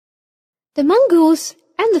The Mongoose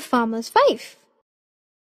and the Farmer's Wife.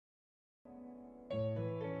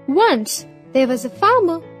 Once there was a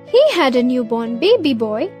farmer. He had a newborn baby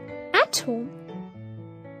boy at home,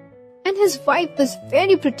 and his wife was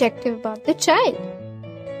very protective about the child.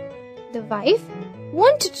 The wife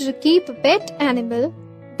wanted to keep a pet animal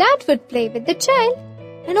that would play with the child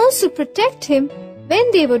and also protect him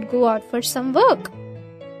when they would go out for some work.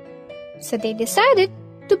 So they decided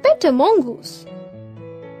to pet a mongoose.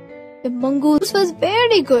 The mongoose was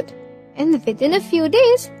very good, and within a few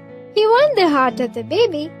days, he won the heart of the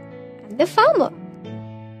baby and the farmer.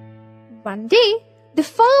 One day, the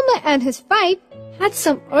farmer and his wife had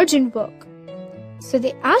some urgent work, so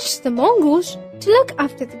they asked the mongoose to look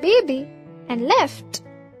after the baby and left.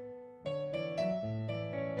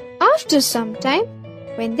 After some time,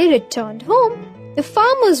 when they returned home, the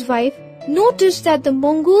farmer's wife noticed that the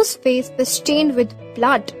mongoose's face was stained with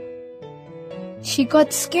blood. She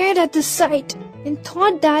got scared at the sight and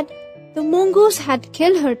thought that the mongoose had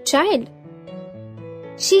killed her child.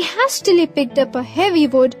 She hastily picked up a heavy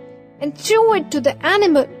wood and threw it to the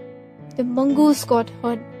animal. The mongoose got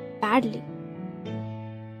hurt badly.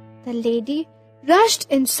 The lady rushed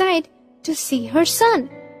inside to see her son,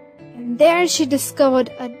 and there she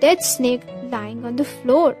discovered a dead snake lying on the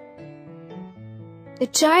floor. The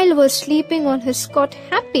child was sleeping on his cot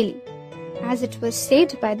happily, as it was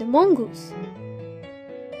saved by the mongoose.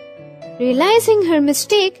 Realizing her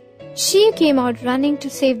mistake, she came out running to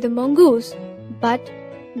save the mongoose, but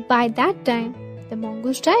by that time, the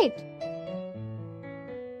mongoose died.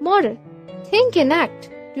 Moral: think and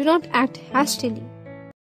act. Do not act hastily.